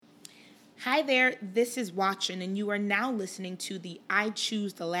Hi there, this is Watchin, and you are now listening to the I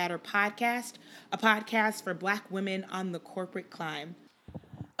Choose the Ladder podcast, a podcast for Black women on the corporate climb.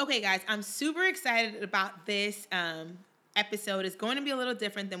 Okay, guys, I'm super excited about this episode. It's going to be a little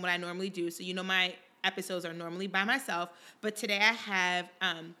different than what I normally do. So, my episodes are normally by myself, but today I have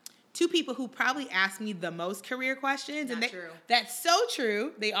two people who probably ask me the most career questions. True. That's so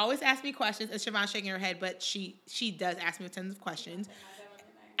true. They always ask me questions, and Siobhan's shaking her head, but she does ask me tons of questions.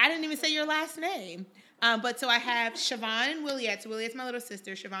 I didn't even say your last name. But so I have Siobhan and Williette. So Williette's my little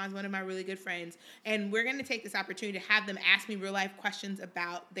sister. Siobhan's one of my really good friends. And we're going to take this opportunity to have them ask me real life questions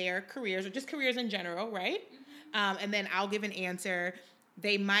about their careers or just careers in general, right? And then I'll give an answer.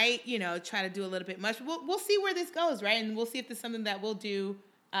 They might, try to do a little bit much. We'll see where this goes, right? And we'll see if this is something that we'll do,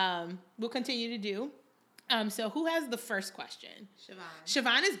 we'll continue to do. So who has the first question?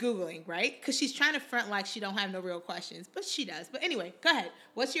 Siobhan is Googling, right? Because she's trying to front like she don't have no real questions, but she does. But anyway, go ahead.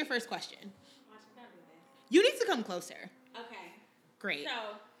 What's your first question? You need to come closer. Okay. Great.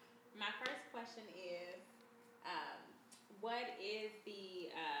 So, my first question is, what is the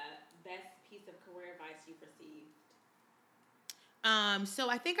best piece of career advice you've received? So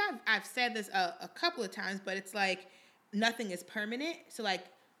I think I've said this a couple of times, but it's like nothing is permanent. So like,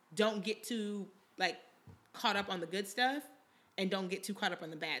 don't get too like caught up on the good stuff and don't get too caught up on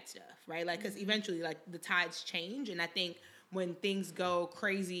the bad stuff, right? Like, because eventually like the tides change. And I think when things go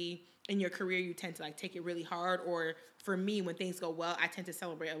crazy in your career, you tend to like take it really hard. Or for me, when things go well, I tend to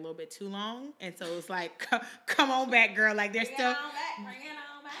celebrate a little bit too long. And so it's like, come on back, girl. Like there's still, Bring it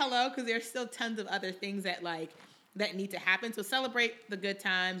on back. Hello, because there's still tons of other things that like, that need to happen. So celebrate the good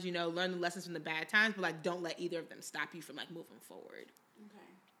times, learn the lessons from the bad times, but like don't let either of them stop you from like moving forward.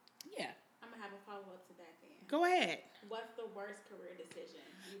 Okay. Yeah. I'm going to have a follow-up to that then. Go ahead. What's the worst career decision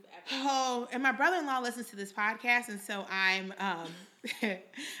you've ever made? Oh, and my brother-in-law listens to this podcast, and so I'm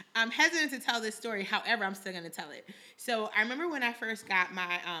I'm hesitant to tell this story. However, I'm still going to tell it. So I remember when I first got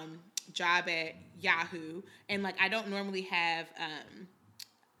my job at Yahoo, and like I don't normally have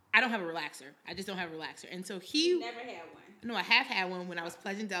I don't have a relaxer. I just don't have a relaxer. And so You never had one. No, I have had one when I was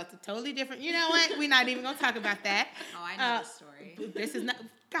Pleasant Delta. Totally different. You know what? We're not even going to talk about that. Oh, I know the story. This is not,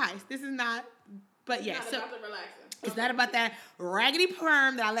 guys, this is not, but yeah. It's not about the relaxer. It's not about that raggedy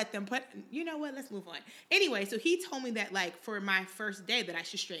perm that I let them put. You know what? Let's move on. Anyway, so he told me that like for my first day that I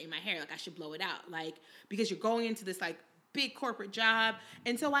should straighten my hair. Like I should blow it out. Like, because you're going into this like big corporate job.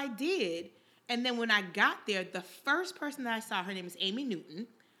 And so I did. And then when I got there, the first person that I saw, her name is Amy Newton.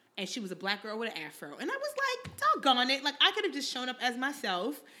 And she was a black girl with an afro. And I was like, doggone it. Like, I could have just shown up as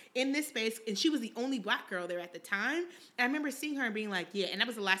myself in this space. And she was the only black girl there at the time. And I remember seeing her and being like, yeah. And that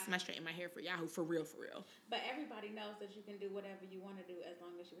was the last time I straightened my hair for Yahoo, for real, for real. But everybody knows that you can do whatever you want to do as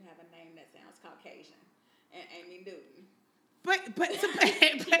long as you have a name that sounds Caucasian. And Amy Newton. But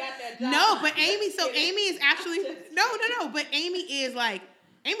Amy is actually, but Amy is like,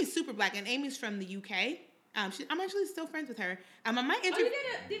 Amy's super black. And Amy's from the UK. I'm actually still friends with her. I might did you do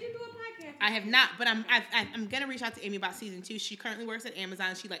a podcast? I have not, but I'm gonna reach out to Amy about season 2. She currently works at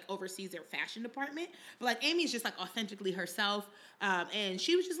Amazon. She like oversees their fashion department. But like Amy's just like authentically herself. And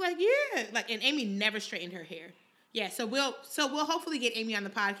she was just like, yeah, like, and Amy never straightened her hair. Yeah, so we'll hopefully get Amy on the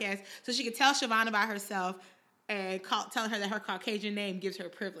podcast so she can tell Siobhan about herself and tell her that her Caucasian name gives her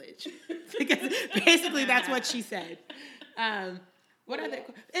privilege. Because basically that's what she said. What other? And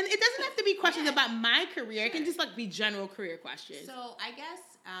it doesn't have to be questions about my career. It can just like be general career questions. So I guess,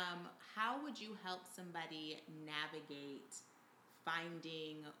 how would you help somebody navigate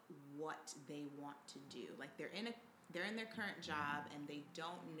finding what they want to do? Like they're in their current job and they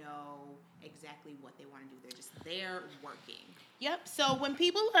don't know exactly what they want to do. They're just there working. Yep. So when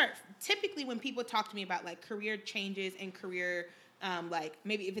people talk to me about like career changes and career like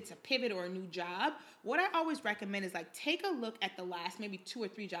maybe if it's a pivot or a new job, what I always recommend is like take a look at the last maybe 2 or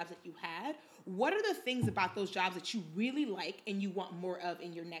 3 jobs that you had. What are the things about those jobs that you really like and you want more of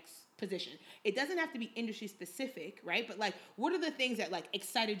in your next position? It doesn't have to be industry specific, right? But like, what are the things that like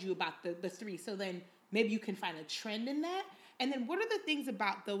excited you about the 3? So then maybe you can find a trend in that. And then what are the things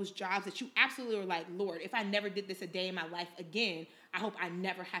about those jobs that you absolutely are like, Lord, if I never did this a day in my life again, I hope I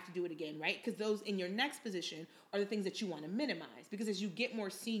never have to do it again, right? Because those in your next position are the things that you want to minimize. Because as you get more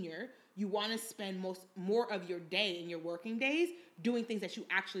senior, you want to spend more of your day in your working days doing things that you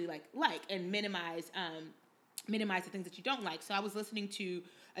actually like and minimize the things that you don't like. So I was listening to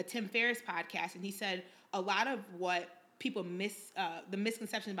a Tim Ferriss podcast, and he said a lot of what people the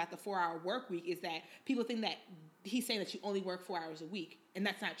misconception about the 4-hour work week is that people think that he's saying that you only work 4 hours a week, and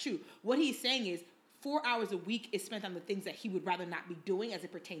that's not true. What he's saying is 4 hours a week is spent on the things that he would rather not be doing as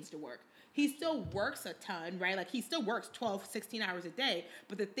it pertains to work. He still works a ton, right? Like, he still works 12, 16 hours a day,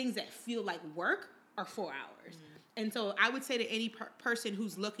 but the things that feel like work are 4 hours. And so I would say to any person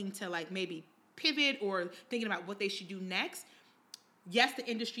who's looking to, like, maybe pivot or thinking about what they should do next, yes, the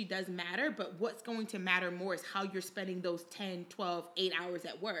industry does matter, but what's going to matter more is how you're spending those 10, 12, 8 hours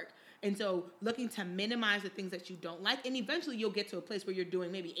at work. And so looking to minimize the things that you don't like, and eventually you'll get to a place where you're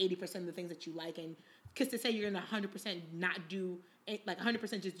doing maybe 80% of the things that you like. And because to say you're going to 100% not do, like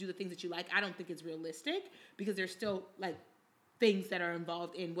 100% just do the things that you like, I don't think it's realistic, because there's still, like, things that are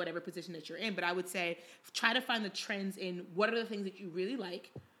involved in whatever position that you're in. But I would say try to find the trends in what are the things that you really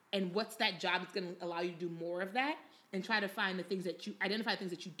like, and what's that job that's going to allow you to do more of that, and try to find the things that you identify things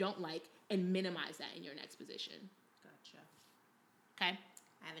that you don't like and minimize that in your next position. Gotcha. Okay.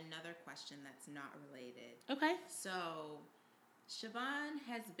 I have another question that's not related. Okay. So, Siobhan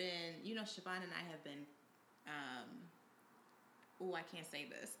has been, Siobhan and I have been, I can't say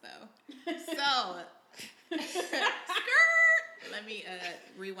this though. So, skirt! Let me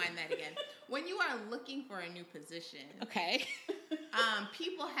rewind that again. When you are looking for a new position, okay,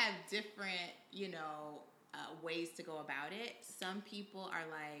 people have different, ways to go about it. Some people are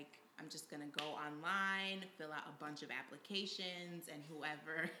like, I'm just going to go online, fill out a bunch of applications, and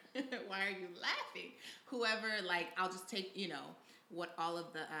whoever, why are you laughing? Whoever, like, I'll just take, what all of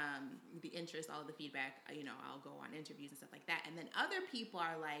the interest, all of the feedback, I'll go on interviews and stuff like that. And then other people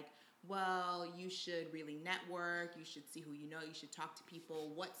are like, well, you should really network, you should see who you know, you should talk to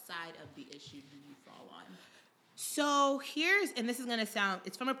people. What side of the issue do you fall on? So and this is going to sound,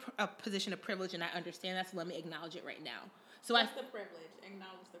 it's from a position of privilege, and I understand that, so let me acknowledge it right now. So What's the privilege?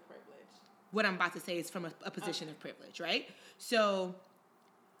 Acknowledge the privilege. What I'm about to say is from a position of privilege, right? So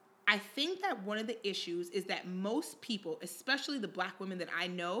I think that one of the issues is that most people, especially the Black women that I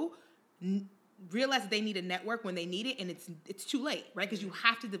know, realize that they need a network when they need it, and it's too late, right? Because you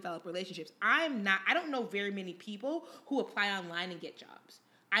have to develop relationships. I don't know very many people who apply online and get jobs.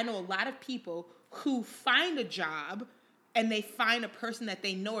 I know a lot of people who find a job and they find a person that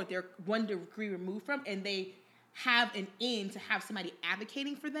they know or they're 1 degree removed from, and they have an in to have somebody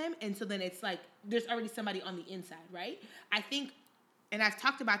advocating for them. And so then it's like there's already somebody on the inside, right? I think, and I've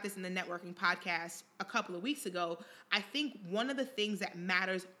talked about this in the networking podcast a couple of weeks ago, I think one of the things that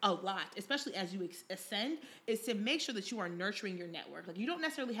matters a lot, especially as you ascend, is to make sure that you are nurturing your network. Like, you don't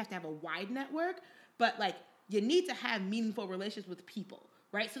necessarily have to have a wide network, but, like, you need to have meaningful relationships with people,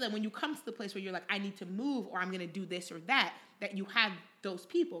 right? So that when you come to the place where you're like, I need to move, or I'm going to do this or that you have those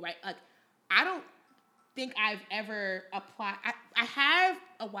people, right? Like, I don't think I've ever applied. I have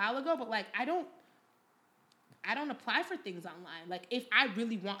a while ago, but, like, I don't apply for things online. Like, if I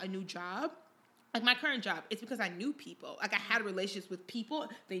really want a new job, like my current job, it's because I knew people. Like, I had relationships with people.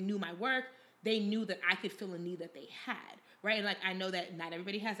 They knew my work. They knew that I could fill a need that they had, right? And, like, I know that not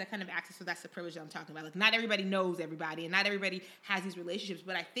everybody has that kind of access, so that's the privilege that I'm talking about. Like, not everybody knows everybody, and not everybody has these relationships.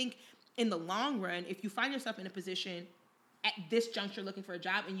 But I think in the long run, if you find yourself in a position at this juncture looking for a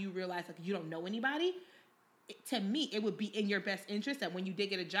job and you realize, like, you don't know anybody, to me, it would be in your best interest that when you did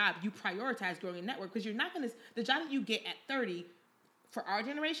get a job, you prioritize growing a network, because you're not going to, the job that you get at 30 for our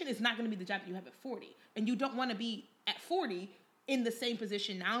generation is not going to be the job that you have at 40. And you don't want to be at 40 in the same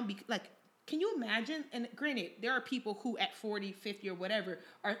position now. Like, can you imagine? And granted, there are people who at 40, 50 or whatever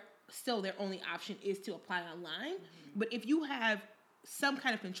are still their only option is to apply online. Mm-hmm. But if you have some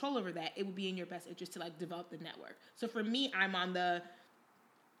kind of control over that, it would be in your best interest to, like, develop the network. So for me, I'm on the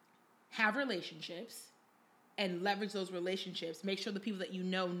have relationships and leverage those relationships. Make sure the people that you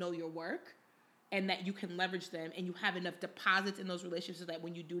know your work and that you can leverage them, and you have enough deposits in those relationships so that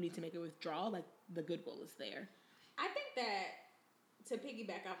when you do need to make a withdrawal, like, the goodwill is there. I think that to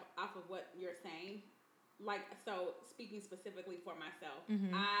piggyback off of what you're saying, like, so speaking specifically for myself,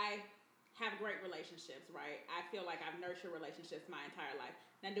 mm-hmm. I have great relationships, right? I feel like I've nurtured relationships my entire life.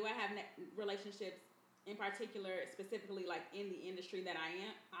 Now, do I have relationships in particular, specifically, like, in the industry that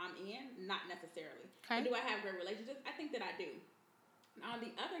I'm in? Not necessarily. Okay. But do I have great relationships? I think that I do. On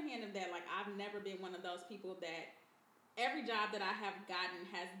the other hand of that, like, I've never been one of those people that every job that I have gotten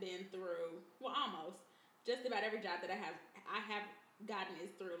has been through, well, almost, just about every job that I have gotten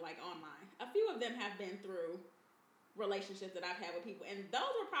is through, like, online. A few of them have been through relationships that I've had with people, and those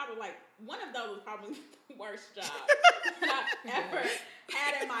were probably, like, one of those was probably the worst job that I've ever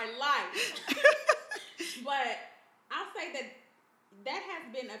had in my life. But I'll say that has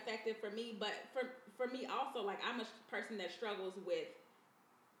been effective for me, but for me also, like, I'm a person that struggles with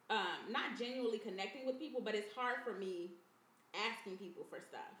not genuinely connecting with people, but it's hard for me asking people for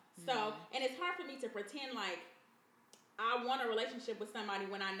stuff. Mm-hmm. So, and it's hard for me to pretend like I want a relationship with somebody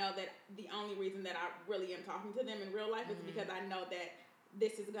when I know that the only reason that I really am talking to them in real life mm-hmm. is because I know that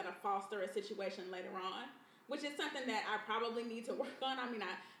this is going to foster a situation later on, which is something that I probably need to work on. I mean,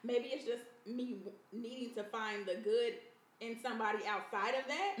 maybe it's just me needing to find the good in somebody outside of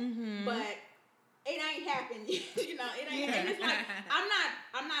that, but it ain't happened yet. You know, it ain't. And it's like I'm not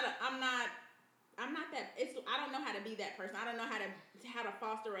that. I don't know how to be that person. I don't know how to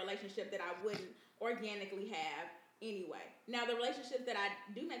foster a relationship that I wouldn't organically have anyway. Now, the relationships that I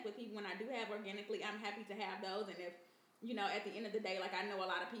do make with people when I do have organically, I'm happy to have those. And if, you know, at the end of the day, like I know a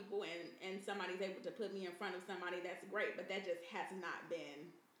lot of people and somebody's able to put me in front of somebody, that's great. But that just has not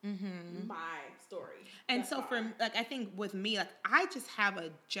been my story. And so for, like, I think with me, like, I just have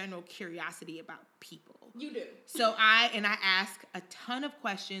a general curiosity about people. You do. So I ask a ton of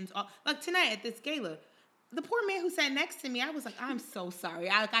questions. Like tonight at this gala, the poor man who sat next to me, I was like, I'm so sorry.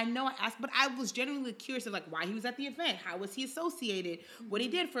 I know I asked, but I was genuinely curious of like why he was at the event, how was he associated, what he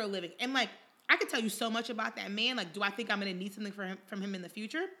did for a living, and like I could tell you so much about that man. Like, do I think I'm gonna need something from him in the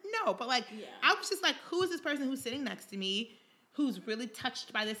future? No, but like I was just like, who is this person who's sitting next to me, who's really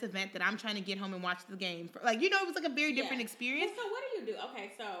touched by this event that I'm trying to get home and watch the game for? Like, you know, it was like a very different experience. Well, so what do you do?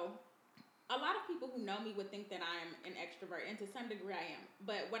 Okay, so a lot of people who know me would think that I'm an extrovert, and to some degree I am.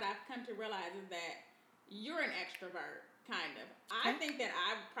 But what I've come to realize is that you're an extrovert, kind of. I think that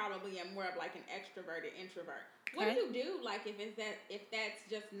I probably am more of like an extroverted introvert. What do you do, like, if that's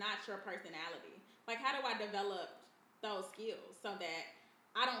just not your personality? Like, how do I develop those skills so that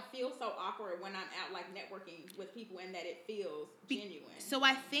I don't feel so awkward when I'm out, like, networking with people and that it feels genuine? So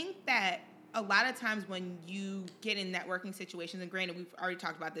I think that a lot of times when you get in networking situations, and granted, we've already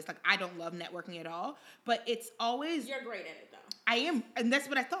talked about this, like, I don't love networking at all, but it's always... You're great at it, though. I am, and that's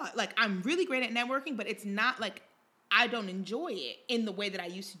what I thought. Like, I'm really great at networking, but it's not, like, I don't enjoy it in the way that I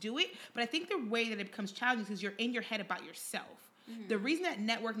used to do it. But I think the way that it becomes challenging is because you're in your head about yourself. The reason that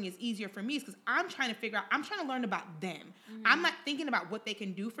networking is easier for me is because I'm trying to learn about them. I'm not thinking about what they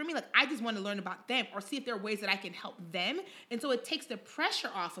can do for me. Like, I just want to learn about them or see if there are ways that I can help them. And so it takes the pressure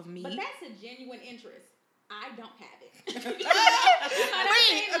off of me. But that's a genuine interest. I don't have it. Wait,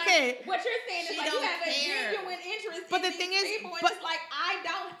 okay. What you're saying is like you have a genuine interest in these people, and it's like I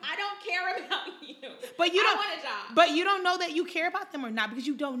don't care about you. But you I want a job. But you don't know that you care about them or not because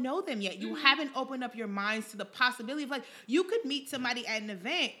you don't know them yet. You haven't opened up your minds to the possibility of, like, you could meet somebody at an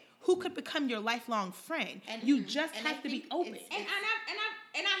event who could become your lifelong friend. And you just have to be open. And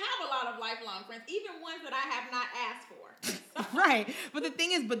I have a lot of lifelong friends, even ones that I have not asked for. Right. But the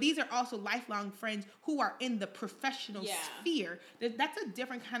thing is, these are also lifelong friends who are in the professional sphere. That's a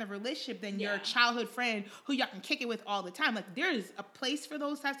different kind of relationship than your childhood friend who y'all can kick it with all the time. Like, there's a place for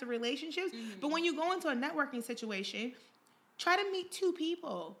those types of relationships. But when you go into a networking situation, try to meet 2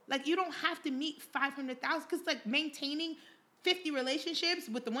 people. Like, you don't have to meet 500,000 because, like, maintaining 50 relationships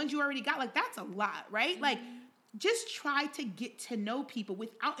with the ones you already got, like, that's a lot, right? Like, just try to get to know people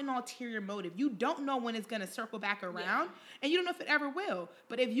without an ulterior motive. You don't know when it's going to circle back around, and you don't know if it ever will.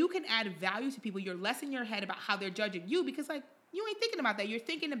 But if you can add value to people, you're less in your head about how they're judging you because, like, you ain't thinking about that. You're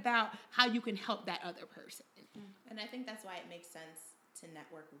thinking about how you can help that other person. And I think that's why it makes sense to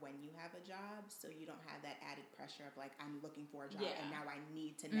network when you have a job, so you don't have that added pressure of like, I'm looking for a job and now I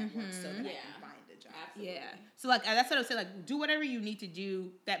need to network so that I can find a job. Absolutely. Yeah. So like that's what I would say. Like, do whatever you need to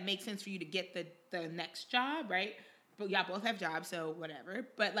do that makes sense for you to get the next job, right? But y'all both have jobs, so whatever.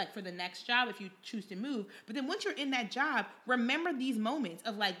 But like for the next job, if you choose to move, but then once you're in that job, remember these moments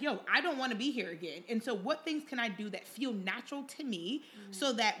of like, yo, I don't want to be here again. And so what things can I do that feel natural to me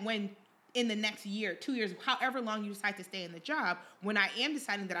so that when in the next year, 2 years, however long you decide to stay in the job, when I am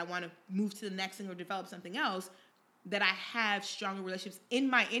deciding that I want to move to the next thing or develop something else, that I have stronger relationships in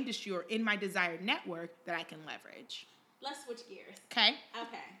my industry or in my desired network that I can leverage. Let's switch gears. Okay.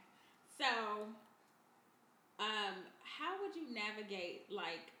 So, how would you navigate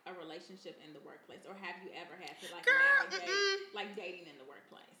like a relationship in the workplace, or have you ever had to like navigate like dating in the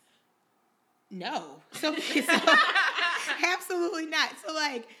workplace? No. So absolutely not. So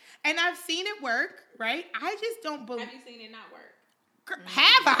like, and I've seen it work, right? I just don't believe. Have you seen it not work?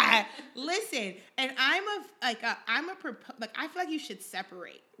 Have I? Listen, and I feel like you should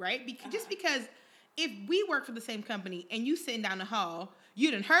separate, right? Because if we work for the same company and you sitting down the hall, you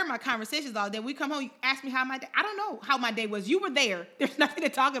done heard my conversations all day. We come home, you ask me how my day. I don't know how my day was. You were there. There's nothing to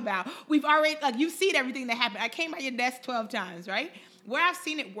talk about. We've already you've seen everything that happened. I came by your desk 12 times, right? Where I've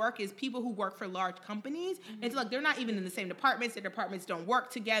seen it work is people who work for large companies. And so, they're not even in the same departments. Their departments don't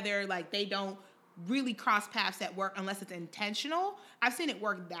work together. Like, they don't really cross paths at work unless it's intentional. I've seen it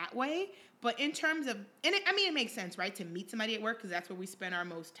work that way. But in terms of, it makes sense, right, to meet somebody at work because that's where we spend our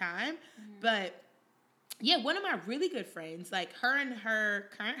most time. But, yeah, one of my really good friends, like her and her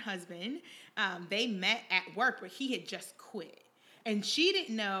current husband, they met at work, but he had just quit. And she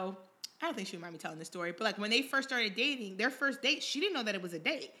didn't know, I don't think she would mind me telling this story, but like when they first started dating, their first date, she didn't know that it was a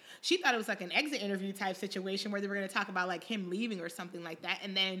date. She thought it was like an exit interview type situation where they were going to talk about like him leaving or something like that.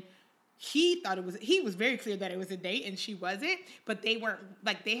 And then he was very clear that it was a date and she wasn't, but they weren't,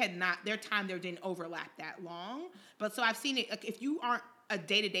 like they had not, their time there didn't overlap that long. But so I've seen it, like if you aren't a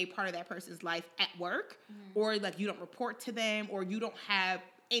day-to-day part of that person's life at work, or like you don't report to them, or you don't have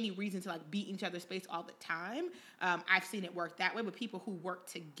any reason to like be in each other's space all the time, I've seen it work that way. But people who work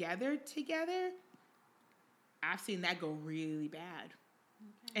together, I've seen that go really bad.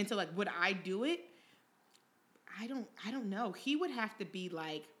 Okay. And so like, would I do it? I don't know. He would have to be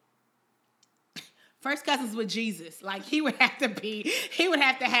like first cousins with Jesus. Like he would have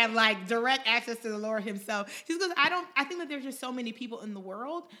to have like direct access to the Lord himself. Just because I think that there's just so many people in the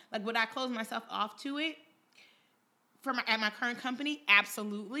world. Like, would I close myself off to it? At my current company,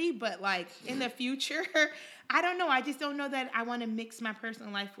 absolutely. But like in the future, I don't know. I just don't know that I want to mix my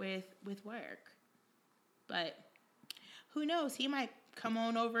personal life with work. But who knows? He might come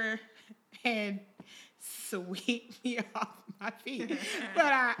on over and sweep me off my feet.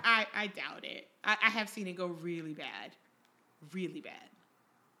 But I doubt it. I have seen it go really bad. Really bad.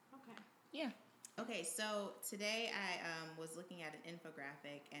 Okay. Yeah. Okay, so today I was looking at an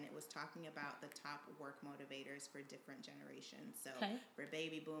infographic, and it was talking about the top work motivators for different generations. So for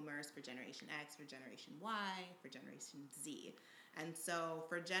baby boomers, for Generation X, for Generation Y, for Generation Z. And so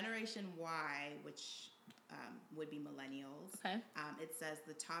for Generation Y, which would be millennials, it says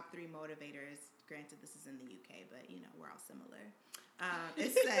the top 3 motivators. Granted, this is in the UK, but, you know, we're all similar.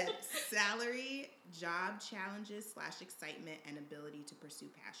 It said salary, job challenges / excitement, and ability to pursue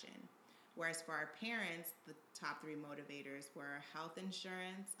passion. Whereas for our parents, the top 3 motivators were health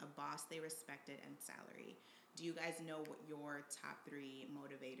insurance, a boss they respected, and salary. Do you guys know what your top 3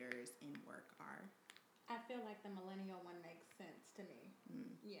 motivators in work are? I feel like the millennial one makes sense to me.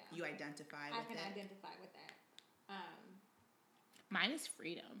 Yeah. You identify with I can it? identify with that. Mine is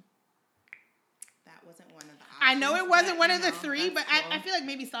freedom. That wasn't one of the options. I know it wasn't one of the 3, but cool. I feel like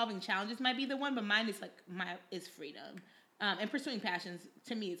maybe solving challenges might be the one, but mine is like, is freedom. And pursuing passions,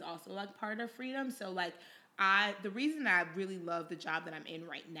 to me, is also like part of freedom. So like, the reason I really love the job that I'm in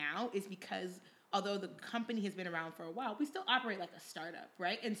right now is because although the company has been around for a while, we still operate like a startup,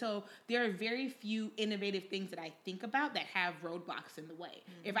 right? And so there are very few innovative things that I think about that have roadblocks in the way.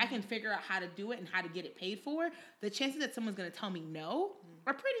 Mm-hmm. If I can figure out how to do it and how to get it paid for, the chances that someone's going to tell me no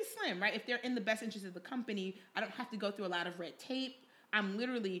are pretty slim, right? If they're in the best interest of the company, I don't have to go through a lot of red tape. I'm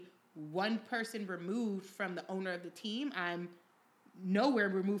literally one person removed from the owner of the team. I'm nowhere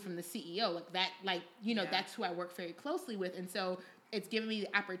removed from the CEO. Like that, like, you know, that's who I work very closely with. And so it's given me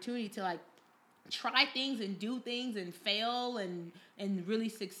the opportunity to like try things and do things and fail and really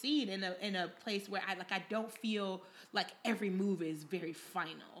succeed in a place where I don't feel like every move is very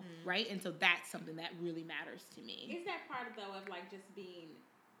final, right? And so that's something that really matters to me. Is that part though of like just being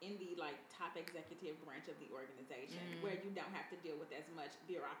in the like top executive branch of the organization where you don't have to deal with as much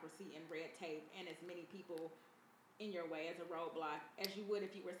bureaucracy and red tape and as many people in your way as a roadblock as you would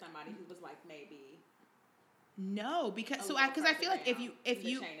if you were somebody who was like maybe no, because I feel like if you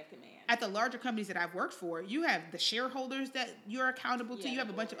chain of command. At the larger companies that I've worked for, you have the shareholders that you're accountable to. You have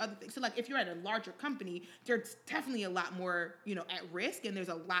a bunch of other things. So like if you're at a larger company, there's definitely a lot more, you know, at risk, and there's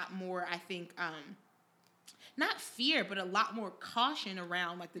a lot more, I think, not fear, but a lot more caution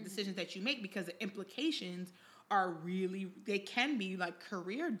around like the decisions that you make, because the implications are they can be like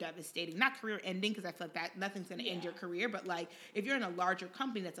career devastating, not career ending, because I feel like that nothing's going to end your career, but like if you're in a larger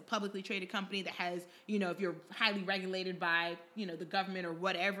company that's a publicly traded company that has, you know, if you're highly regulated by, you know, the government or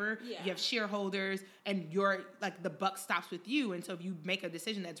whatever, you have shareholders and you're like the buck stops with you. And so if you make a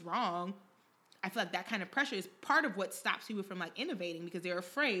decision that's wrong, I feel like that kind of pressure is part of what stops people from like innovating, because they're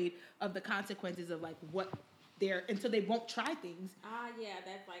afraid of the consequences of like what and so they won't try things.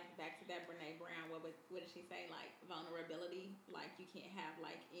 That's like back to that Brene Brown. What did she say? Like vulnerability. Like you can't have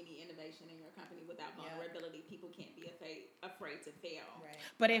like any innovation in your company without vulnerability. People can't be afraid to fail. Right.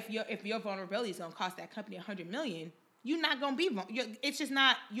 But if your vulnerability is gonna cost that company $100 million, you're not gonna be. It's just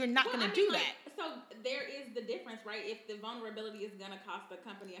not. You're not gonna do that. So there is the difference, right? If the vulnerability is gonna cost the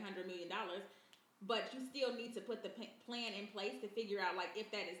company $100 million. But you still need to put the plan in place to figure out like if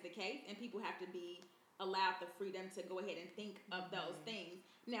that is the case, and people have to be allowed the freedom to go ahead and think of those things.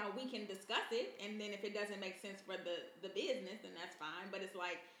 Now we can discuss it, and then if it doesn't make sense for the business, then that's fine. But it's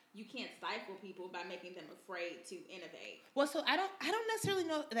like you can't stifle people by making them afraid to innovate. Well, so I don't necessarily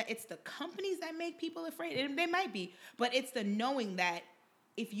know that it's the companies that make people afraid. They might be, but it's the knowing that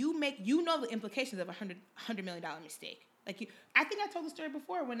if you the implications of $100 million mistake. I think I told the story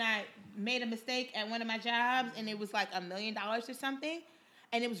before when I made a mistake at one of my jobs and it was like $1 million or something.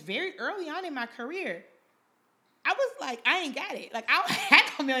 And it was very early on in my career. I was like, I ain't got it. Like, I don't have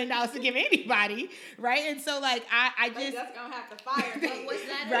 $1 million to give anybody, right? And so, like, I just... That's going to have to fire me. But was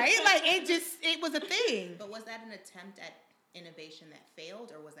that... Right? Like, it was a thing. But was that an attempt at innovation that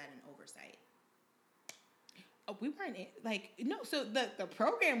failed, or was that an oversight? Oh, we weren't, like, no. So, the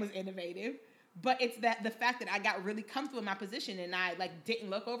program was innovative, but it's the fact that I got really comfortable in my position and I, like, didn't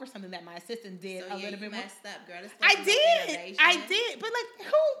look over something that my assistant did a little bit more. Messed up, girl. I did. But,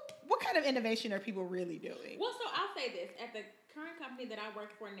 like, what kind of innovation are people really doing? Well, so I'll say this. At the current company that I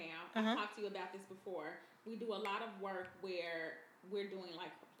work for now, I've talked to you about this before. We do a lot of work where we're doing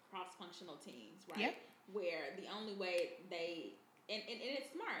like cross-functional teams, right? Yep. Where the only way and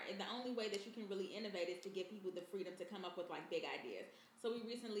it's smart, and the only way that you can really innovate is to give people the freedom to come up with like big ideas. So we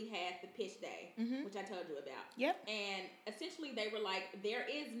recently had the pitch day, which I told you about. Yep. And essentially they were like, there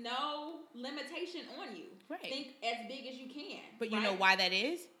is no limitation on you. Right. Think as big as you can. But you know why that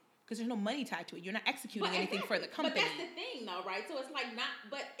is? Because there's no money tied to it. You're not executing anything for the company. But that's the thing, though, right? So it's like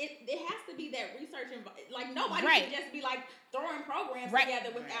but it has to be that research. Like nobody should just be like throwing programs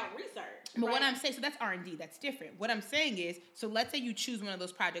together without research. But what I'm saying, so that's R&D. That's different. What I'm saying is, so let's say you choose one of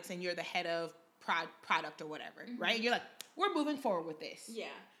those projects and you're the head of product or whatever, right? And you're like, we're moving forward with this. Yeah.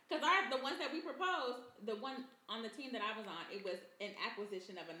 Because the ones that we proposed, the one on the team that I was on, it was an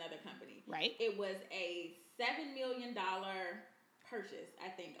acquisition of another company. Right. It was a $7 million purchase, I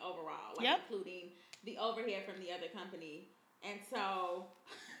think, overall, including the overhead from the other company. And so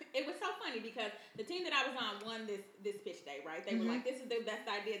it was so funny because the team that I was on won this pitch day, right? They were like, this is the best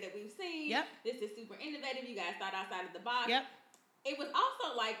idea that we've seen. Yep. This is super innovative. You guys thought outside of the box. Yep. It was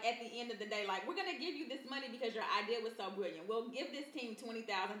also like, at the end of the day, like, we're going to give you this money because your idea was so brilliant. We'll give this team $20,000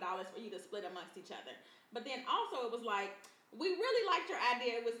 for you to split amongst each other. But then also it was like, we really liked your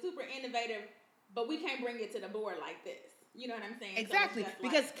idea. It was super innovative, but we can't bring it to the board like this. You know what I'm saying? Exactly. So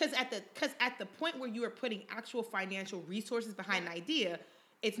because at the point where you are putting actual financial resources behind an idea,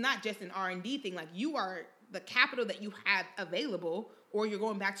 it's not just an R&D thing. Like, you are the capital that you have available, or you're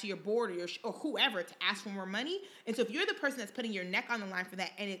going back to your board or whoever to ask for more money. And so if you're the person that's putting your neck on the line for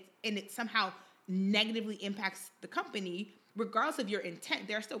that, and it somehow negatively impacts the company, regardless of your intent,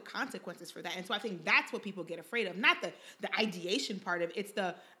 there are still consequences for that. And so I think that's what people get afraid of. Not the ideation part of it. It's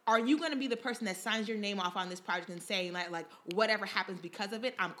are you going to be the person that signs your name off on this project and saying like whatever happens because of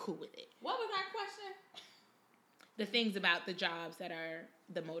it, I'm cool with it. What was our question? The things about the jobs that are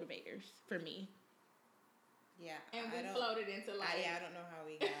the motivators for me. Yeah. And we floated into like... I don't know how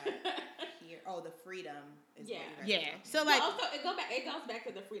we got here. Oh, the freedom is what we So like... Also, it goes back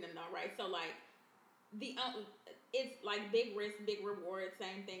to the freedom though, right? So like, it's like big risk, big reward,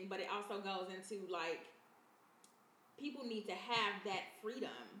 same thing, but it also goes into like, people need to have that freedom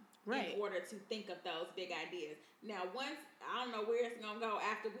in order to think of those big ideas. Now, once, I don't know where it's going to go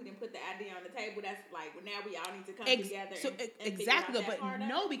after we didn't put the idea on the table, that's like, well, now we all need to come together and exactly, but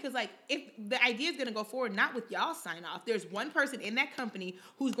no, because like, if the idea is going to go forward, not with y'all sign off, there's one person in that company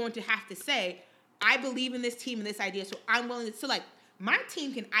who's going to have to say, I believe in this team and this idea, so I'm willing to, so like, my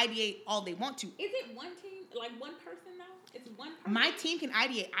team can ideate all they want to. Is it one team, like one person though? It's one person? My team can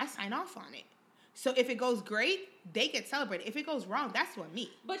ideate, I sign off on it. So if it goes great, they get celebrated. If it goes wrong, that's on me.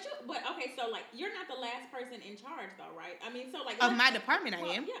 But okay, so like, you're not the last person in charge though, right? I mean, so like... Of my department, I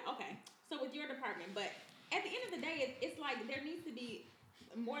am. Yeah, okay. So with your department, but at the end of the day, it's like there needs to be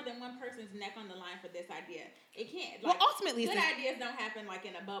more than one person's neck on the line for this idea. It can't. Like, well, ultimately... Good ideas don't happen like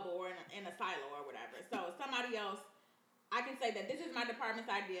in a bubble or in a silo or whatever. So somebody else, I can say that this is my department's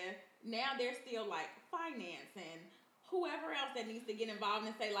idea. Now there's still like finance and whoever else that needs to get involved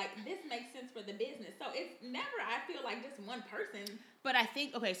and say, like, this makes sense for the business. So it's never, I feel like, just one person. But I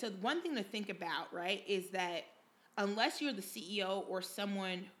think, okay, so one thing to think about, right, is that unless you're the CEO or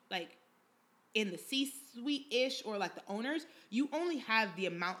someone, like, in the C-suite-ish or, like, the owners, you only have the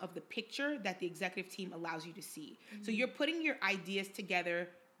amount of the picture that the executive team allows you to see. Mm-hmm. So you're putting your ideas together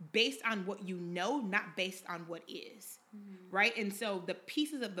based on what you know, not based on what is. Mm-hmm. Right? And so the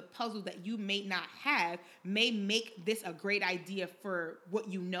pieces of the puzzle that you may not have may make this a great idea for what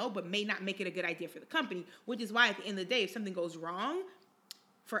you know, but may not make it a good idea for the company, which is why at the end of the day, if something goes wrong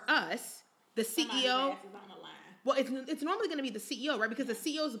for us, the CEO... Well, it's normally going to be the CEO, right? Because the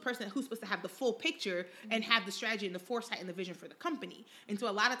CEO is the person who's supposed to have the full picture and have the strategy and the foresight and the vision for the company. And so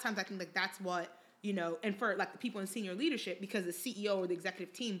a lot of times I think like that's what, you know, and for like the people in senior leadership, because the CEO or the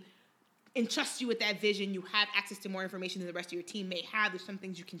executive team entrusts you with that vision, you have access to more information than the rest of your team may have. There's some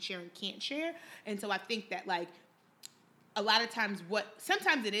things you can share and can't share. And so I think that like a lot of times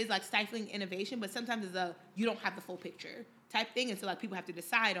sometimes it is like stifling innovation, but sometimes it's you don't have the full picture type thing. And so like people have to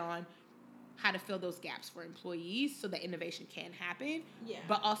decide on how to fill those gaps for employees so that innovation can happen. Yeah.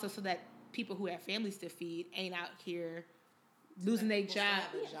 But also so that people who have families to feed ain't out here losing their job.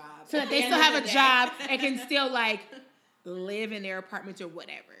 So that they still have a job and can still like live in their apartments or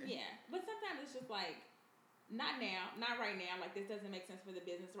whatever. Yeah. But sometimes it's just like, not right now. Like this doesn't make sense for the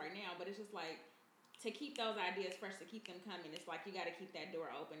business right now, but it's just like, to keep those ideas fresh, to keep them coming, it's like you got to keep that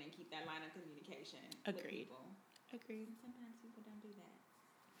door open and keep that line of communication with people. Agreed. And sometimes people don't do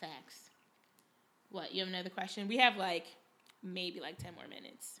that. Facts. What, you have another question? We have like maybe like 10 more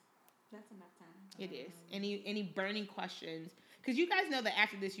minutes. That's enough time. It is. Any burning questions? Because you guys know that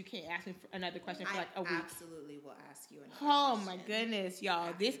after this, you can't ask me for another question for like a week. I absolutely will ask you another question. My goodness,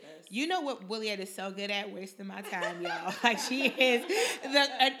 y'all. This, you know what Williette is so good at? Wasting my time, y'all. Like she is.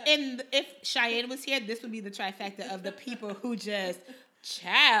 And if Cheyenne was here, this would be the trifecta of the people who just,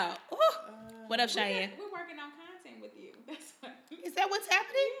 child. What up, Cheyenne? We're working on content with you. That's what. Is that what's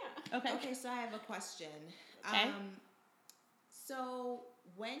happening? Yeah. Okay, so I have a question. Okay. So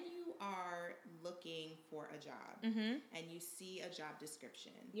when you are looking for a job and you see a job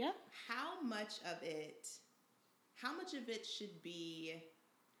description, how much of it should be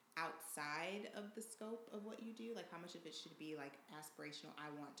outside of the scope of what you do? Like how much of it should be like aspirational, I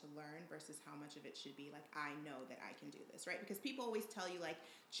want to learn, versus how much of it should be like, I know that I can do this, right? Because people always tell you like,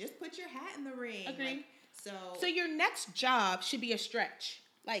 just put your hat in the ring. Agreed. Like, so your next job should be a stretch.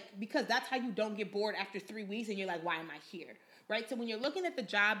 Like, because that's how you don't get bored after 3 weeks and you're like, why am I here? Right? So when you're looking at the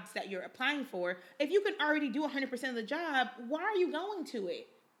jobs that you're applying for, if you can already do 100% of the job, why are you going to it?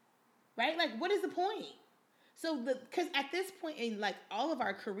 Right? Like, what is the point? So, because at this point in like all of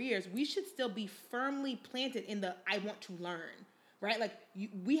our careers, we should still be firmly planted in the I want to learn, right? Like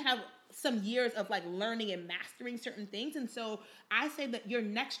we have some years of like learning and mastering certain things. And so I say that your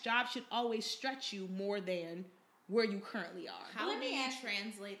next job should always stretch you more than where you currently are. How do you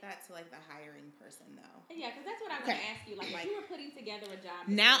translate that to like the hiring person though? Yeah, because that's what I want to ask you. Like, if you were putting together a job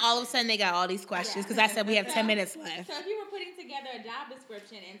description. Now all of a sudden they got all these questions because I said we have 10 minutes left. So if you were putting together a job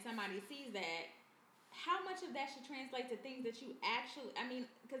description and somebody sees that, how much of that should translate to things that you actually, I mean,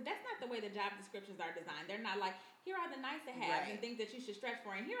 because that's not the way the job descriptions are designed. They're not like, here are the nice to have and things that you should stretch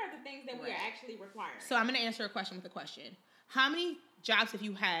for, and here are the things that we are actually requiring. So I'm going to answer a question with a question. How many jobs have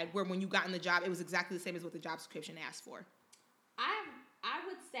you had where when you got in the job, it was exactly the same as what the job description asked for? I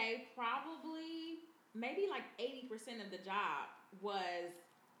would say probably maybe like 80% of the job was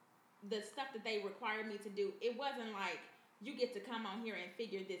the stuff that they required me to do. It wasn't like, you get to come on here and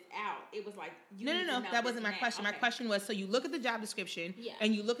figure this out. It was like, No, that wasn't my question. Okay. My question was, so you look at the job description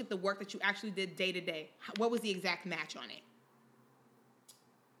and you look at the work that you actually did day to day. What was the exact match on it?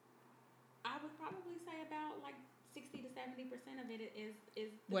 I would probably say about like 60 to 70% of it is.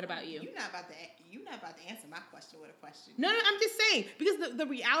 What about you? You're not about to answer my question with a question. No, I'm just saying, because the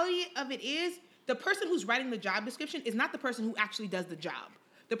reality of it is the person who's writing the job description is not the person who actually does the job.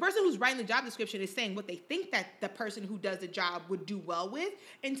 The person who's writing the job description is saying what they think that the person who does the job would do well with.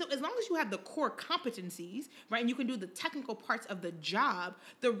 And so as long as you have the core competencies, right, and you can do the technical parts of the job,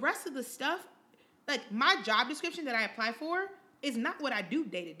 the rest of the stuff, like my job description that I apply for is not what I do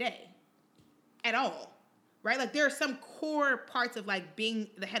day to day at all, right? Like there are some core parts of like being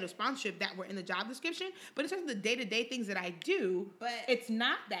the head of sponsorship that were in the job description, but in terms of the day-to-day things that I do, it's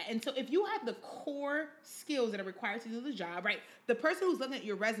not that. And so if you have the core skills that are required to do the job, right, the person who's looking at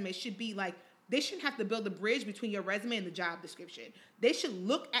your resume should be like, they shouldn't have to build a bridge between your resume and the job description. They should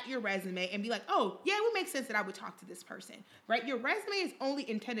look at your resume and be like, oh, yeah, it would make sense that I would talk to this person, right? Your resume is only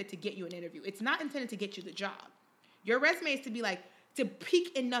intended to get you an interview. It's not intended to get you the job. Your resume is to be like, to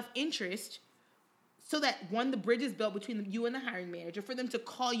pique enough interest so that, one, the bridge is built between you and the hiring manager for them to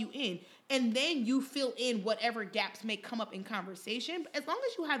call you in. And then you fill in whatever gaps may come up in conversation. But as long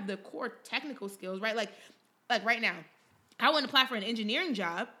as you have the core technical skills, right? Like right now, I want to apply for an engineering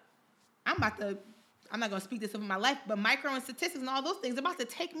job. I'm not going to speak this over my life, but micro and statistics and all those things are about to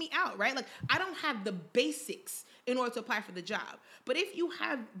take me out, right? Like I don't have the basics in order to apply for the job. But if you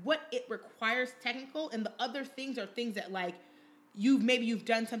have what it requires technical and the other things are things that like, you've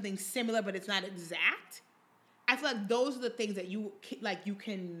done something similar, but it's not exact. I feel like those are the things that you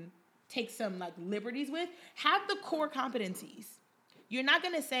can take some like liberties with. Have the core competencies. You're not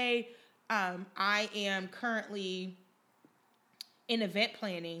going to say, I am currently in event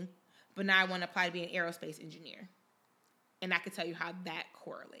planning, but now I want to apply to be an aerospace engineer. And I can tell you how that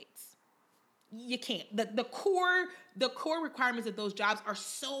correlates. You can't. The core requirements of those jobs are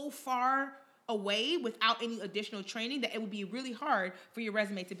so far away without any additional training that it would be really hard for your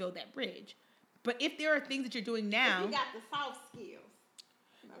resume to build that bridge. But if there are things that you're doing now, you got the soft skills.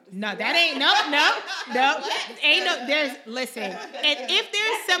 No, that ain't no. Ain't no. There's listen, and if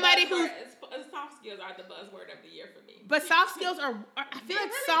there's somebody who soft skills are the buzzword of the year for me. But soft skills are I feel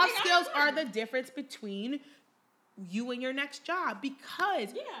like soft skills are the difference between you and your next job because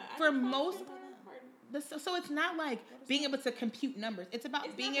for most. So it's not like being able to compute numbers. It's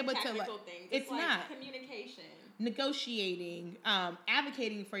about being able to like. It's like not communication. Negotiating,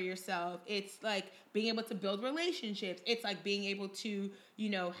 advocating for yourself. It's like being able to build relationships. It's like being able to,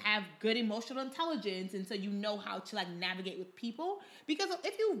 have good emotional intelligence. And so you know how to like navigate with people. Because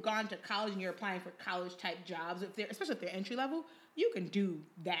if you've gone to college and you're applying for college type jobs, especially if they're entry level, you can do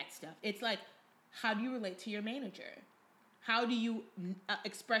that stuff. It's like, how do you relate to your manager? How do you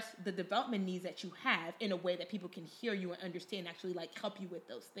express the development needs that you have in a way that people can hear you and understand, actually like help you with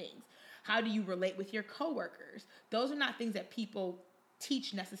those things? How do you relate with your coworkers? Those are not things that people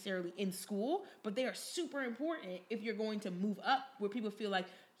teach necessarily in school, but they are super important if you're going to move up where people feel like,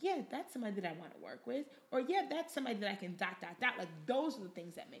 yeah, that's somebody that I want to work with, or yeah, that's somebody that I can ... Like those are the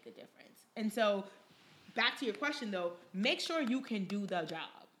things that make a difference. And so back to your question though, make sure you can do the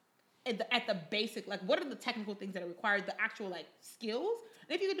job. At the basic, like what are the technical things that are required, the actual like skills.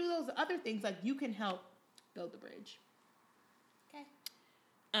 And if you can do those other things, like you can help build the bridge. Okay.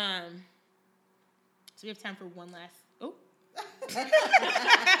 So we have time for one last. Oh. Pick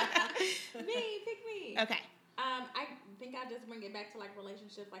me. Okay. I think I just bring it back to like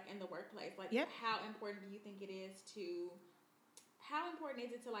relationships, like in the workplace. Like, how important do you think it is to? How important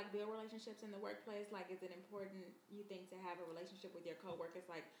is it to like build relationships in the workplace? Like, is it important you think to have a relationship with your coworkers,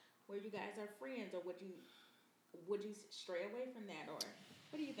 like where you guys are friends, or would you stray away from that, or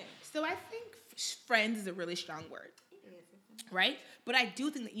what do you think? So I think friends is a really strong word. Right? But I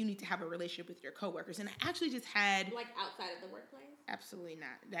do think that you need to have a relationship with your coworkers. And I actually just had... Like outside of the workplace? Absolutely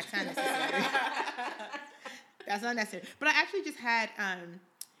not. That's not necessary. That's not necessary. But I actually just had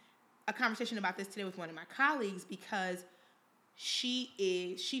a conversation about this today with one of my colleagues because she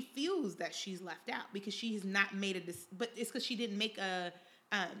feels that she's left out because she has not made but it's because she didn't make an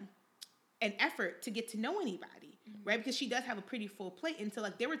effort to get to know anybody. Right? Because she does have a pretty full plate. And so,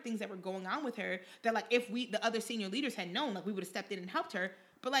 like, there were things that were going on with her that, like, if the other senior leaders had known, like, we would have stepped in and helped her.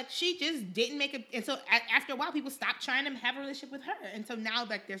 But, like, she just didn't make it. And so, after a while, people stopped trying to have a relationship with her. And so now,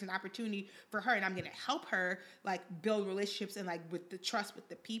 like, there's an opportunity for her, and I'm going to help her, like, build relationships and, like, with the trust with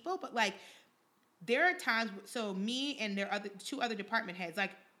the people. But, like, there are times, so me and two other department heads,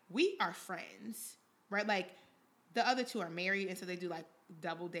 like, we are friends, right? Like, the other two are married, and so they do, like,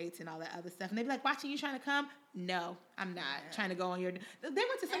 double dates and all that other stuff. And they'd be like, watching you trying to come? No, I'm not trying to go on your... They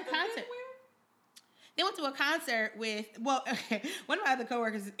went to some concert. They went to a concert with... Well, one of my other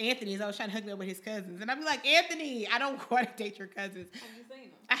coworkers is Anthony, so I was trying to hook me up with his cousins. And I'd be like, Anthony, I don't want to date your cousins. Have you seen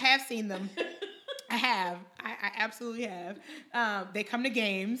them? I have seen them. I have. I absolutely have. They come to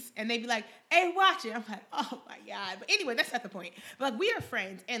games, and they'd be like, hey, watch it. I'm like, oh, my God. But anyway, that's not the point. But, like, we are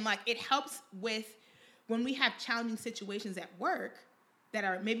friends, and, like, it helps with... When we have challenging situations at work, that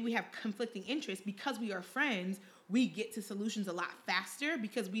are maybe we have conflicting interests, because we are friends, we get to solutions a lot faster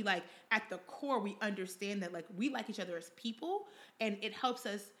because we like at the core we understand that like we like each other as people, and it helps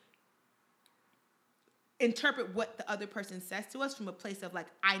us interpret what the other person says to us from a place of like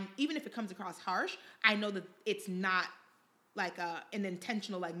even if it comes across harsh, I know that it's not like an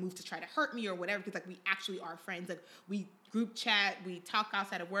intentional like move to try to hurt me or whatever, because like we actually are friends. Like we group chat, we talk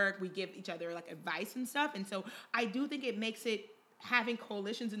outside of work, we give each other like advice and stuff. And so I do think it makes it having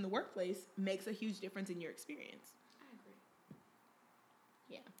coalitions in the workplace makes a huge difference in your experience. I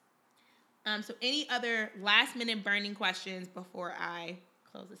agree. Yeah. So any other last minute burning questions before I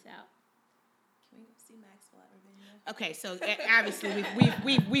close this out? Can we see Maxwell at Okay, so obviously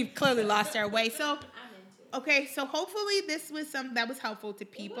we've clearly lost our way. So okay, so hopefully this was something that was helpful to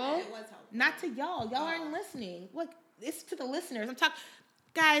people. It was helpful. Not to y'all. Y'all aren't listening. Look, it's to the listeners. I'm talking.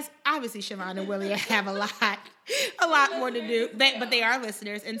 Guys, obviously Siobhan and Willie have a lot more to do, but they are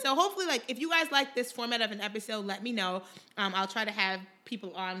listeners. And so hopefully, like, if you guys like this format of an episode, let me know. I'll try to have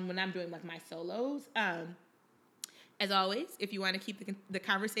people on when I'm doing, like, my solos. As always, if you want to keep the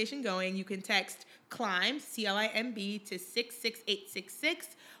conversation going, you can text CLIMB, C-L-I-M-B, to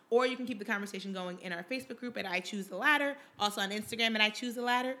 66866, or you can keep the conversation going in our Facebook group at I Choose the Ladder, also on Instagram at I Choose the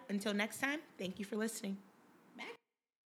Ladder. Until next time, thank you for listening.